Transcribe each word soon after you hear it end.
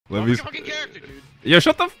Let me. Fucking character, dude. Yo,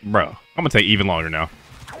 shut the. Bro, I'm gonna take even longer now.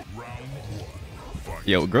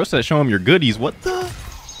 Yo, Gross said show him your goodies. What the?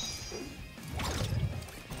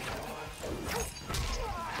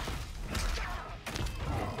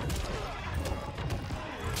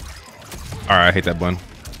 Alright, I hate that button.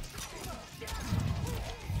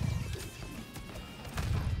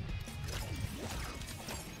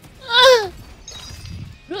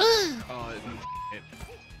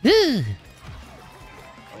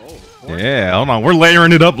 Yeah, hold on. We're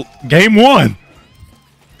layering it up. Game 1.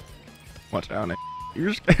 Watch out, Nick.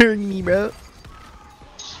 You're scaring me, bro.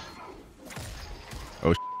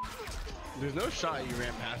 Oh, There's no shot you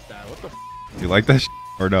ran past that. What the f? you like that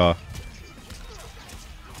or no?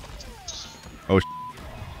 Oh,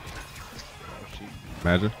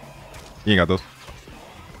 imagine. You ain't got those.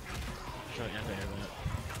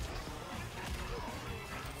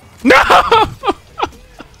 No!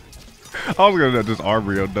 I was gonna just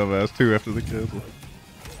armor your dumbass too after the cancel.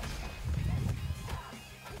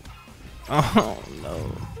 Oh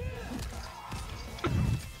no.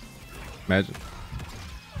 Imagine.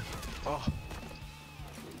 Oh.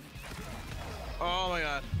 Oh my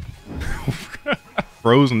god.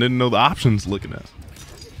 Frozen, didn't know the options looking at.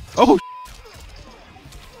 Oh.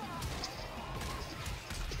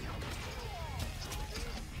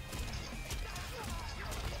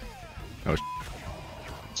 Oh.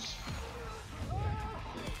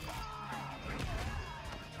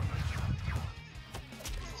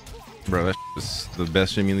 Bro, that's the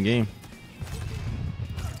best shimmy in the game.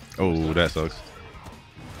 Oh, that sucks.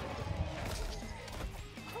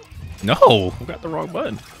 No, we got the wrong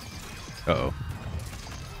button. Uh-oh.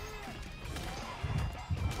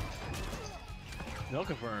 No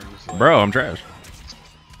confirms. Like... Bro, I'm trash.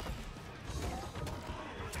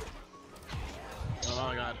 Oh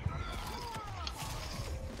my god.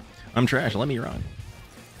 I'm trash. Let me run.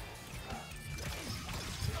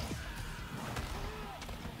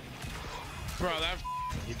 Bro, that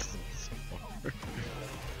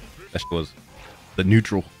was the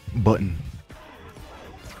neutral button.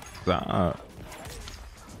 Oh,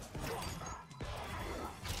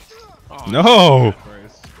 no!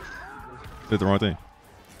 Did the wrong thing.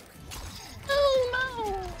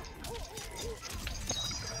 Oh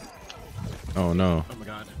no! Oh no! Oh my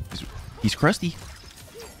god! He's crusty.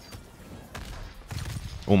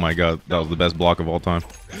 Oh my god! That was the best block of all time.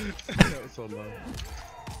 That was so low.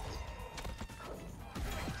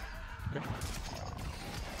 Okay.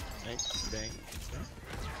 Bang, bang.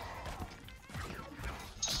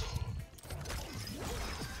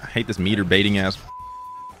 I hate this meter baiting ass.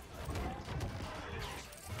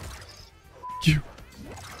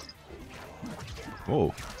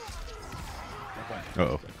 Whoa.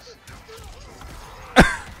 Uh-oh.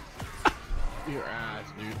 Your ass,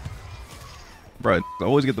 dude. Bro, I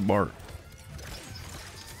always get the bar.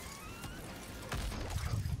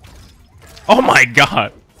 Oh my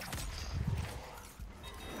god.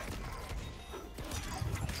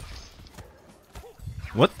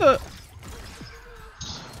 What the?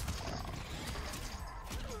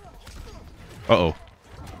 Uh-oh.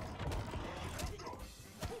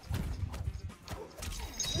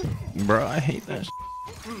 Bro, I hate that.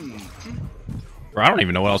 Bro, I don't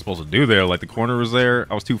even know what I was supposed to do there. Like, the corner was there.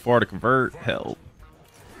 I was too far to convert. Hell.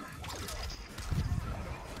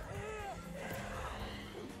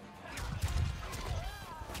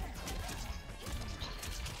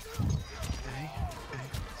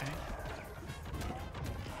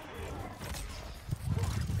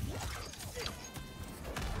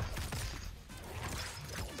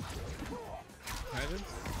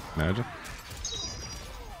 Imagine.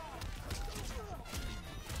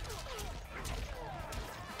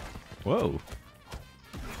 Whoa.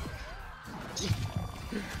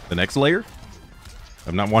 The next layer?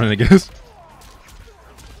 I'm not wanting to guess.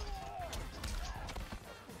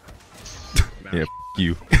 Yeah, f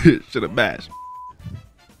you. Should have bashed.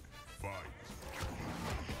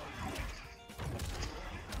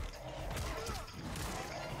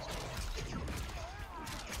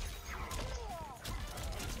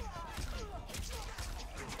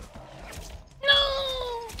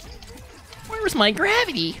 No! Where's my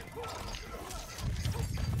gravity?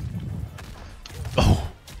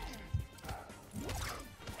 Oh.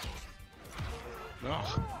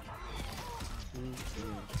 Oh.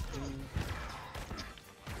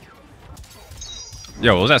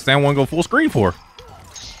 Yo, what was that stand one go full screen for?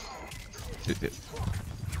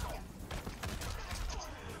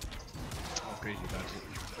 Crazy about it.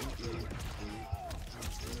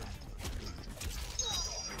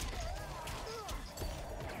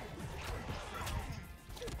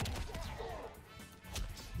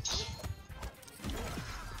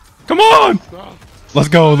 Come on! Oh. Let's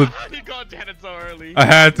go. You got Janet so early. I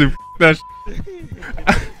had to. That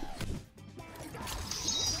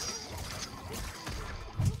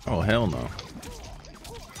oh, hell no.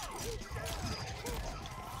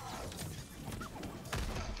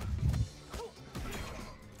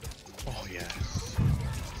 Oh, yes.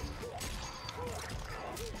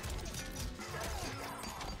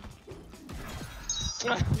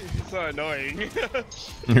 You're so annoying.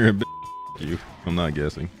 You're a bit you. I'm not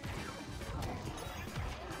guessing.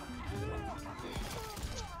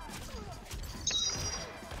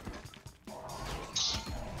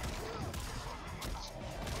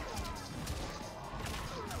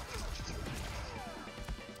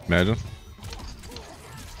 Imagine.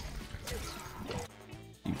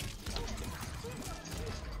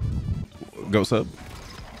 Go sub.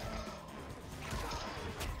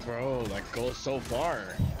 Bro, that goes so far.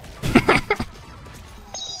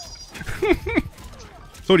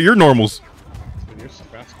 So do your normals. Dude, you're so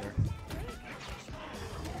faster.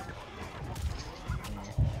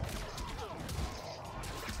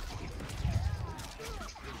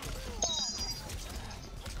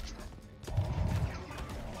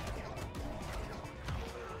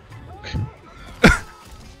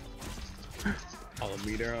 All a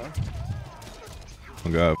meter, huh?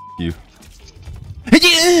 Oh god, you.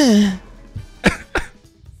 Yeah.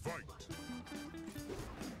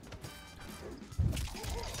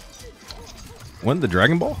 When the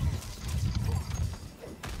Dragon Ball?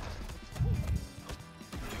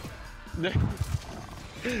 It's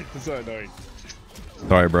so annoying.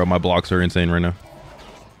 Sorry, bro. My blocks are insane right now.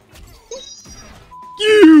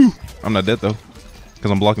 You. I'm not dead though, because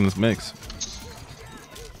I'm blocking this mix.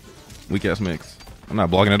 Weak ass mix. I'm not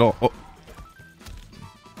blocking at all. Oh.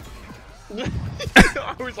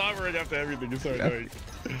 I was hovering after everything. It's so annoying.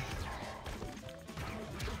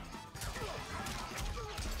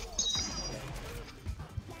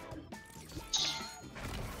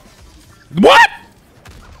 What?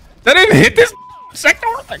 That didn't hit this sector?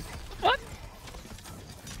 Like, what?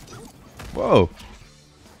 Whoa.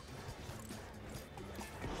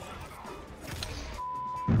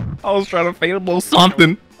 I was trying to fadeable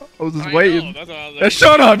something. I was just waiting. That's what I was Hey,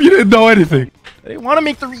 shut up. You didn't know anything. They want to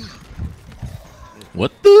make the read.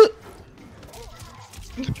 What the?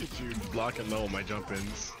 Look at you blocking low my jump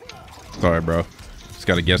ins. Sorry, bro. Just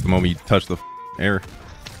got to guess the moment you touch the air.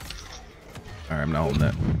 All right, I'm not holding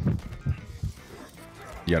that.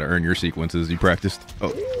 You got to earn your sequences. You practiced.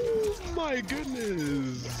 Oh. Oh my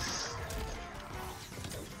goodness.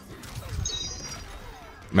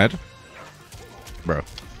 Imagine. Bro.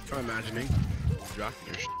 Try imagining. Dropping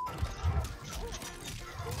your shit.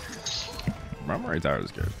 I'm already tired of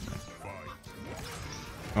this character.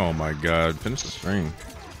 Oh my god. Finish the string.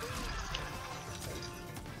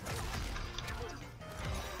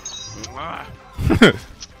 Ah.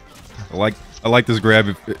 I like this grab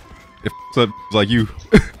if it's like you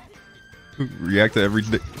react to every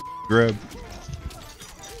grab.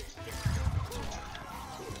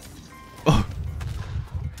 Oh.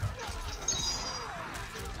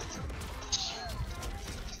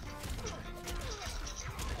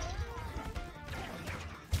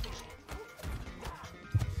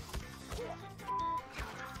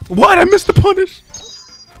 What? I missed the punish.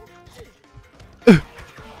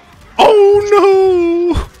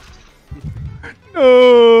 Oh no!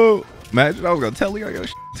 No! Imagine I was gonna tell you I got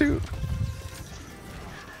shit too.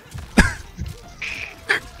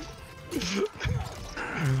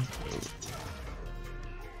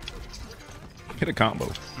 Hit a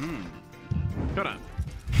combo. Shut up.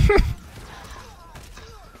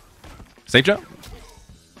 Safe jump.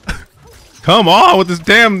 Come on with this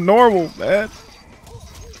damn normal, man.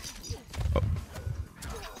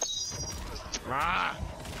 Ah.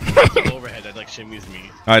 Overhead that like shimmies me.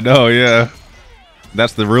 I know, yeah.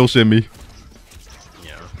 That's the real shimmy.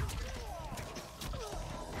 Yeah.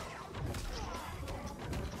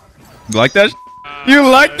 You like that? You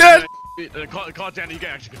like that? Call Danny. You can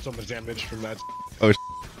actually get so much damage from that. Oh,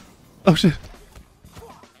 oh shit.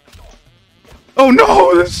 Oh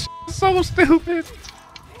no, this is so stupid.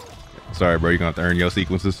 Sorry, bro. You're gonna have to earn your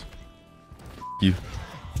sequences. You.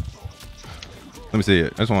 Let me see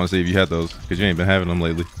it. I just want to see if you had those, because you ain't been having them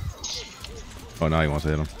lately. Oh, now you want to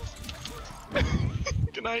hit them.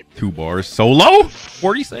 Good night. 2 bars. Solo?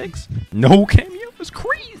 46? No cameo? It's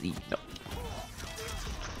crazy. No.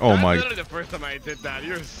 Oh That's my. literally the first time I did that.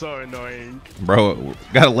 You're so annoying. Bro,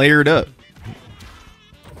 gotta layer it up.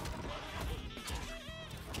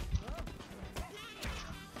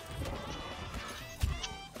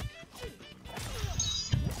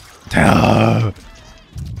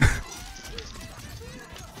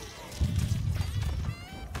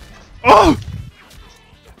 Oh!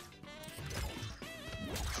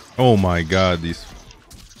 Oh my god, these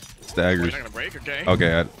staggers. You're not gonna break, okay?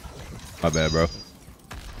 Okay, my bad, bro.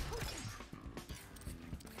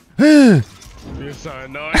 You're so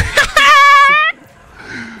annoying.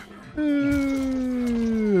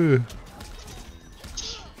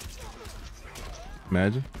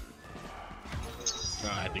 Imagine. No,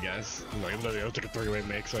 I had to guess. Like, literally, I took a 3-way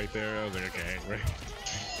mix right there. I was like, okay, right.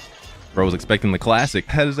 Bro was expecting the classic.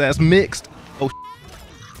 Had his ass mixed. Oh.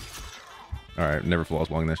 All right, never floss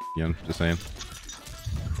blocking that again. Just saying.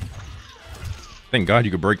 Thank God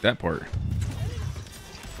you could break that part.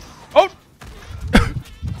 Oh.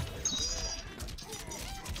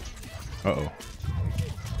 Uh-oh.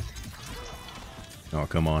 Oh,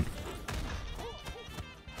 come on.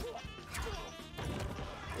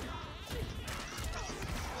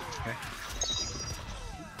 Okay.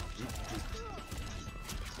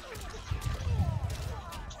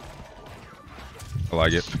 I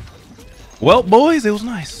like it. Well, boys, it was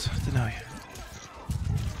nice to know you.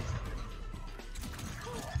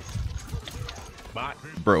 Bot.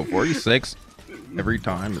 Bro, 46 every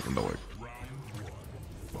time is annoying.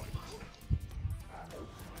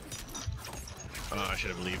 Oh, I should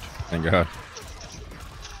have believed. Thank God.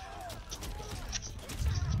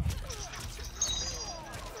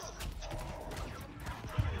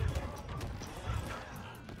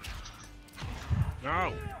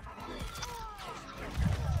 No.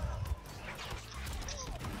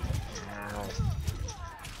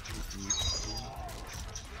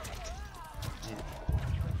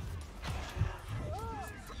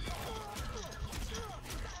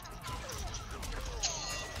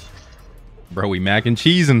 Bro, we mac and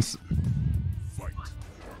cheese and...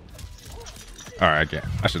 Alright, I can't.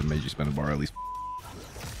 I should have made you spin a bar at least.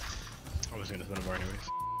 I was gonna spin a bar anyways.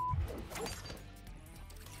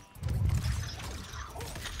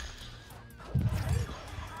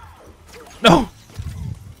 No!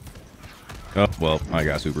 Oh, well, I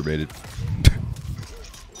got super baited.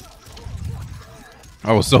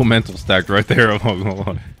 I was so mental stacked right there. I'm not gonna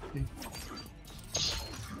lie.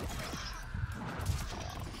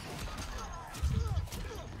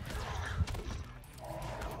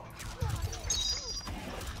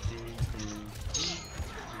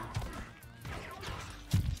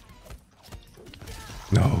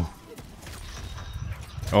 No.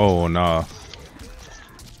 Oh, nah.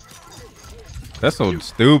 That's so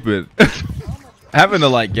stupid. Having to,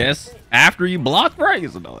 like, guess after you block right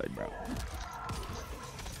is annoying, bro.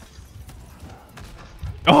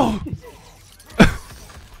 Oh!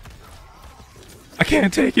 I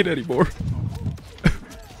can't take it anymore.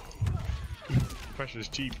 Pressure is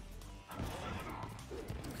cheap.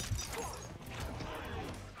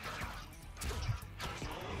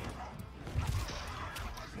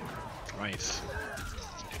 Nice.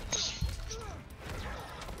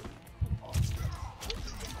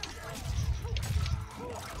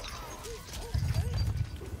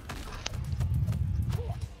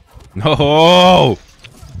 No!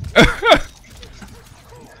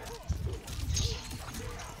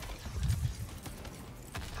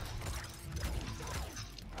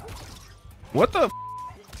 What the f?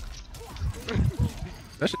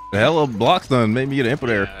 That shit hella blocks done made me get an input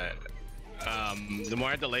error. The more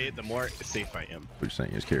I delay it, the more safe I am. What you're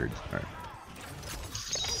saying is carried. All right.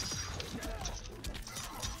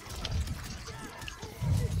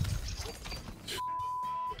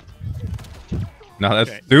 No, that's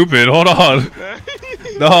Okay. stupid. Hold on.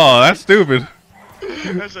 No, that's stupid.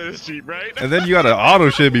 That shit is cheap, right? And then you got an auto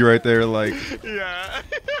shimmy right there, like. Yeah.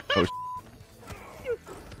 Oh.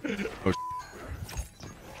 Oh.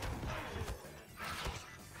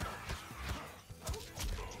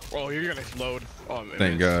 Oh, you're gonna explode. Oh, man.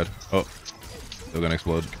 Thank God. Oh, still gonna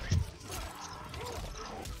explode.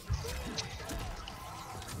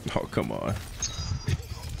 Oh, come on.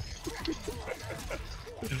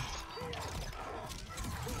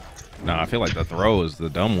 Nah, I feel like the throw is the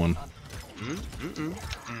dumb one.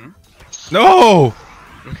 No!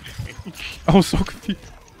 I was so confused.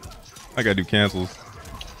 I gotta do cancels.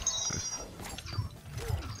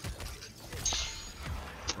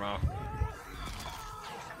 Wow.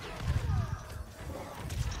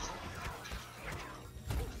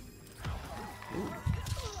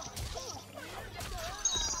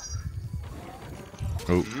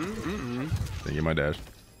 Oh. Didn't get my dash.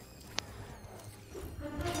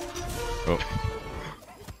 Oh.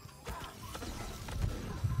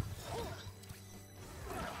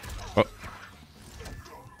 Oh.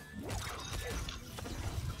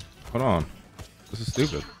 Hold on. This is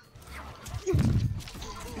stupid.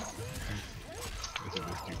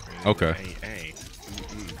 Okay. Hey, hey.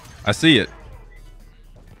 I see it.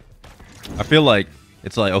 I feel like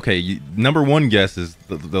it's like, okay, number one guess is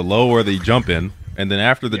the lower the jump in, and then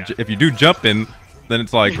after the if you do jump in, then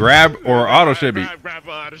it's like grab or auto shimmy. Grab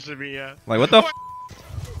or auto shimmy, yeah. Like what the? F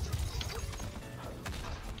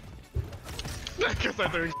Because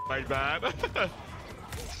I'm doing like that.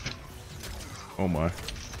 Oh my.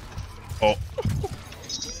 Oh.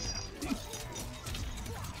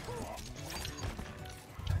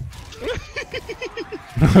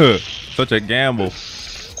 Such a gamble.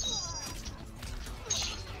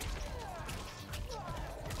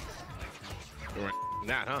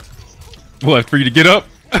 That, huh? What, for you to get up?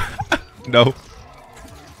 No.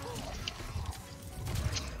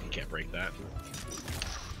 You can't break that.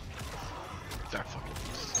 That fucking.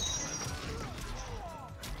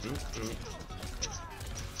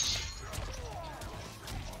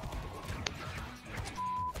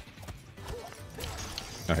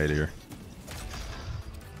 I hate it here.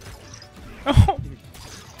 Oh.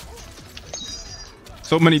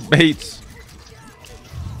 So many baits.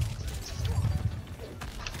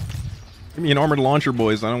 Give me an armored launcher,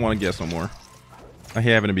 boys. I don't want to guess no more. I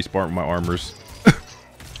having to be smart with my armors.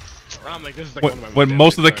 I'm like, this is like one of my when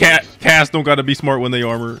most of the cast don't got to be smart when they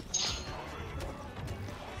armor.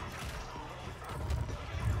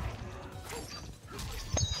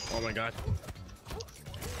 Oh my god.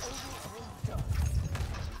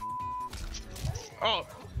 Oh.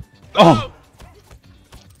 Oh.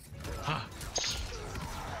 Ah.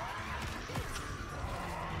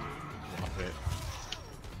 Love it.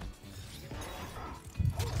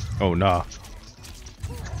 Oh nah.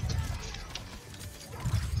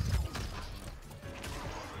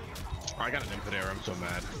 Oh, I got an input error. I'm so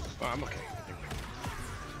mad. Oh, I'm okay.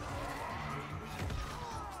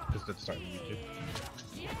 Just at the start of the YouTube.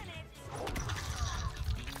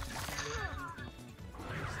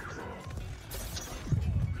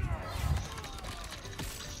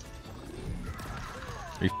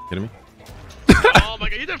 Are you kidding me? Oh my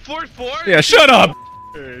god, you did 4-4? Yeah, shut up.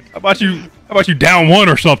 Dude. How about you down one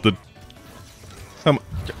or something?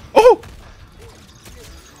 Oh!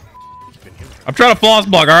 I'm trying to floss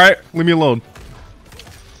block, alright? Leave me alone.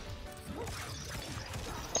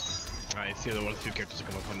 I see the one or two characters are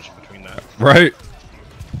gonna punish between that. Right?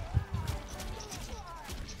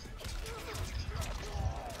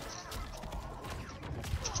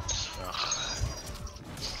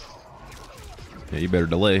 Yeah, you better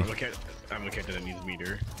delay. I'm a character that needs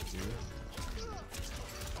meter.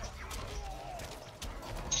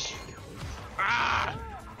 Ah!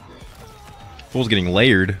 Fool's getting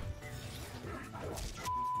layered.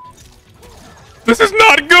 This is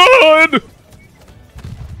not good!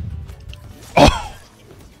 Oh!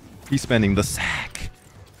 He's spending the sack.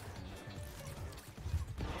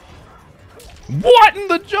 What in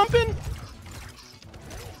the jumping?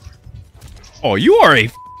 Oh, you are a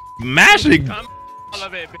mashing. I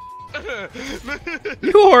love it.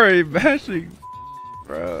 You are a mashing,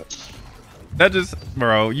 bro. That just,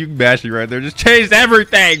 bro, you mashing right there. Just changed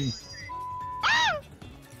everything.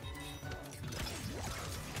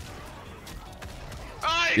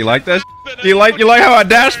 You like that? You like how I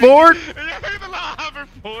dash forward?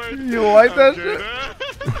 You like that shit?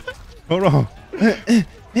 Hold on.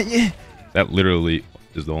 That literally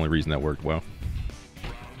is the only reason that worked well.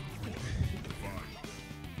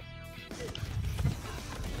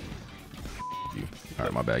 All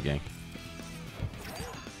right, my bad, gang.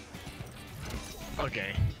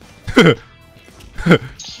 Okay.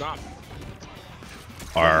 Stop.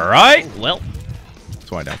 All right. Well, that's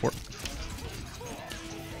why I down for it.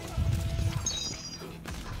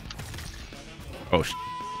 Oh, sh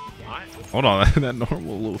What? hold on. That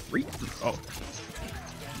normal little freak. Oh.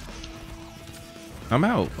 I'm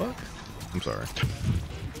out. Fuck. I'm sorry.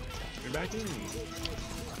 You're back in.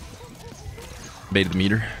 Baited the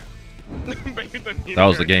meter. That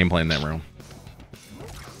was the game plan in that round.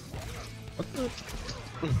 What the?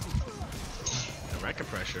 Record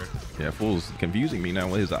pressure. Yeah, fool's confusing me now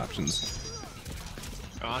with his options.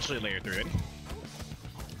 Oh, I'll show you layer 3. Ready?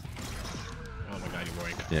 Oh my god, you're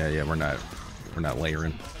boring. Yeah, we're not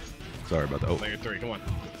layering. Sorry about that. Oh, Layer 3, come on.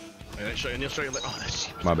 And he'll show you. Oh, that's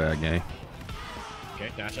cheap. my bad, gang. Okay,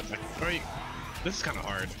 dash up back. Or this is kind of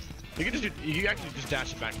hard. You can just do, you actually just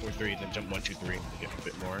dash it back 4-3, then jump 1-2-3 to get a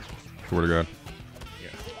bit more. Swear to God.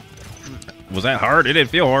 Yeah. Was that hard? It didn't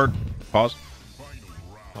feel hard. Pause.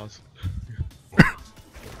 Pause.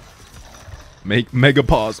 Make mega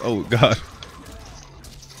pause. Oh God.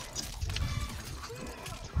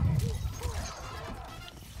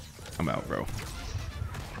 I'm out, bro.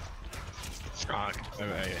 I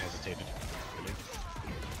hesitated.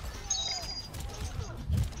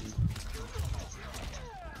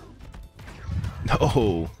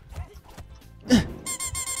 No.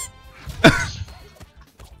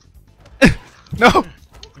 No.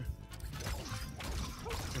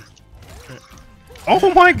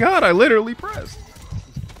 Oh my god, I literally pressed.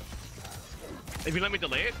 If you let me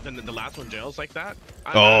delay it, then the last one jails like that.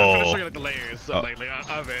 I'm Oh. gonna show you like the layers of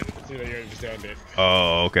of it, so that you understand it.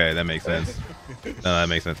 Oh, okay, that makes sense. No, that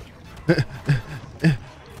makes sense.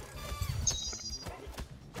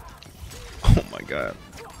 Oh my god.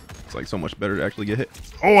 It's like so much better to actually get hit.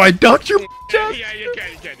 Oh, I ducked your chest. Yeah, you can.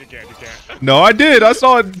 No, I did. I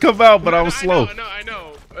saw it come out, but I was slow. I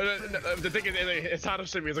know. The thing is, it's how to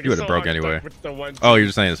shimmy. It's like You it's would've so broke hard anyway. with the one Oh, you're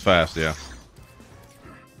just saying it's fast, yeah.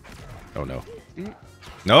 Oh no.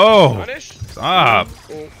 No! punish. Stop!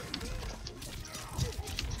 Oh.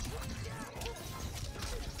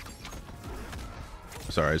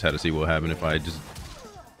 Sorry, I just had to see what happened if I just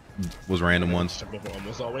was random ones.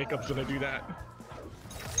 Almost all wake ups when I do that.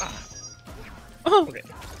 Oh, Okay.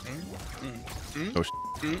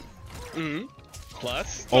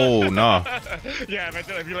 Plus. Oh, nah. Yeah,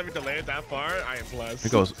 if you let me delay it that far, I am plus.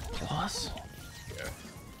 It goes plus?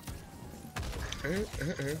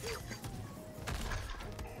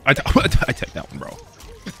 I take that one, bro.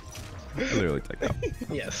 I literally take that one.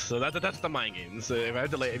 Yes, so that's the mind game. So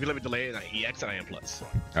if you let me delay it, I EX and I am plus.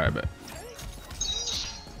 Alright, bet.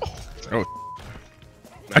 Oh.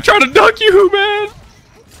 I tried to dunk you, man!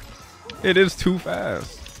 It is too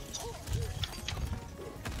fast.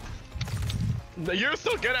 You're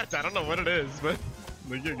so good at that. I don't know what it is, but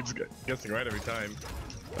you're just guessing right every time.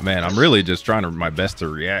 Man, I'm really just trying my best to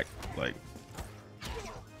react. Like,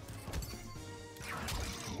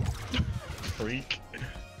 freak.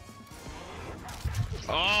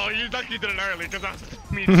 Oh, you lucky you did it early because I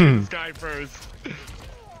was me shooting this guy first.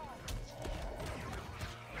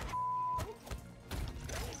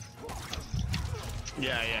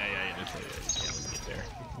 Yeah, that's it. Yeah, we'll get there.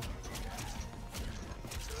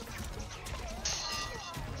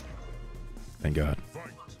 thank God.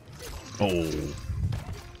 Oh.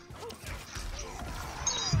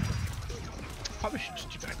 Probably should just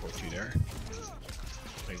do backward two there.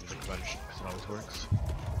 Maybe the bunch, because it always works.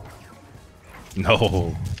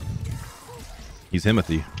 No. He's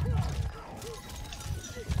Himothy.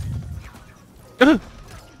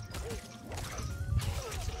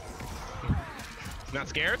 Not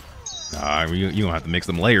scared? Nah, you don't have to mix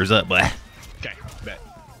them layers up, but. Okay, bet.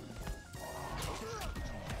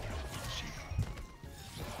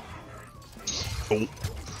 Oh.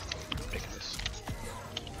 Make this.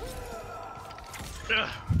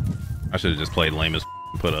 I should have just played lame as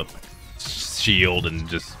put up shield and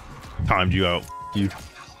just timed you out. You.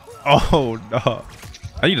 Oh no.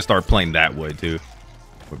 I need to start playing that way too.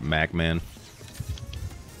 With Mac Man.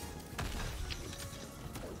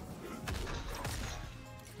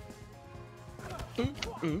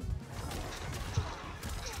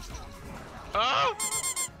 Oh!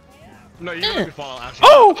 No, you let me fall, actually.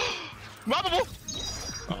 Oh! Mobbable!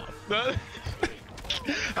 Oh.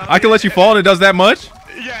 I can let you fall and it does that much?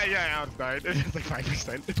 Yeah, I died. It's like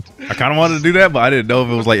 5%. I kind of wanted to do that, but I didn't know if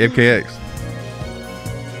it was like MKX.